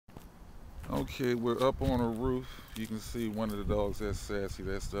Okay, we're up on a roof. You can see one of the dogs that's Sassy.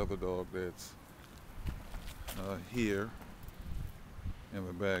 That's the other dog that's here in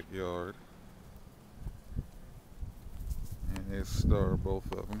the backyard. And there's Star, both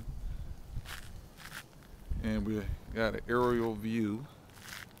of them. And we got an aerial view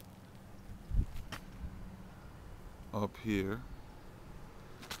up here.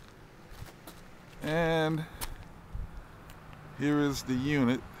 And here is the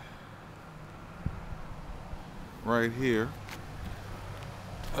unit right here.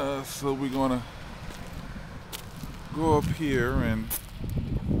 So we're gonna go up here, and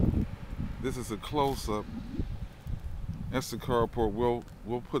this is a close-up. That's the carport.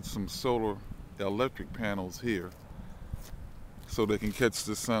 We'll put some solar electric panels here so they can catch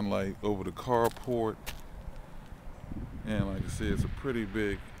the sunlight over the carport. And like I said, it's a pretty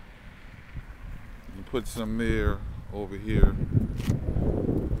big. You can put some there, over here.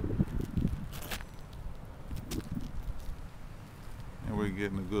 And we're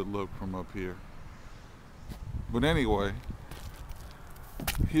getting a good look from up here. But anyway,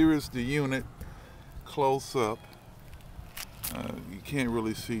 here is the unit close up. You can't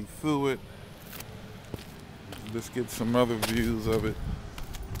really see through it. Let's get some other views of it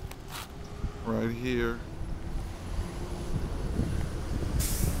right here.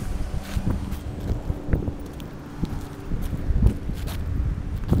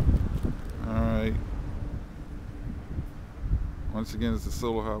 Alright. Once again, it's a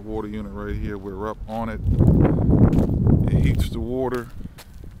solar hot water unit right here. We're up on it. It heats the water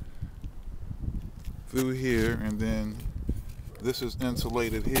through here, and then this is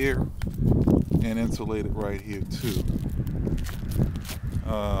insulated here and insulated right here too.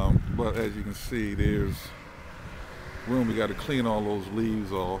 But as you can see, there's room. We got to clean all those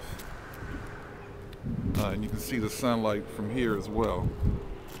leaves off. And you can see the sunlight from here as well.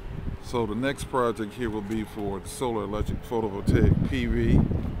 So the next project here will be for the solar electric photovoltaic PV.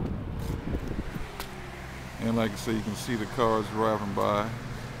 And like I say, you can see the cars driving by.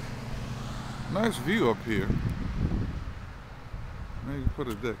 Nice view up here. Maybe put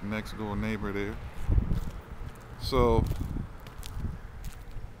a deck next door neighbor there. So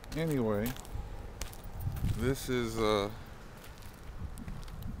anyway, this is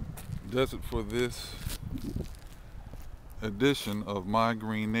does it for this edition of My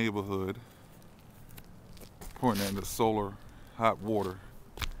Green Neighborhood, pointing at the solar hot water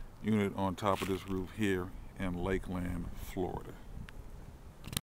unit on top of this roof here in Lakeland, Florida.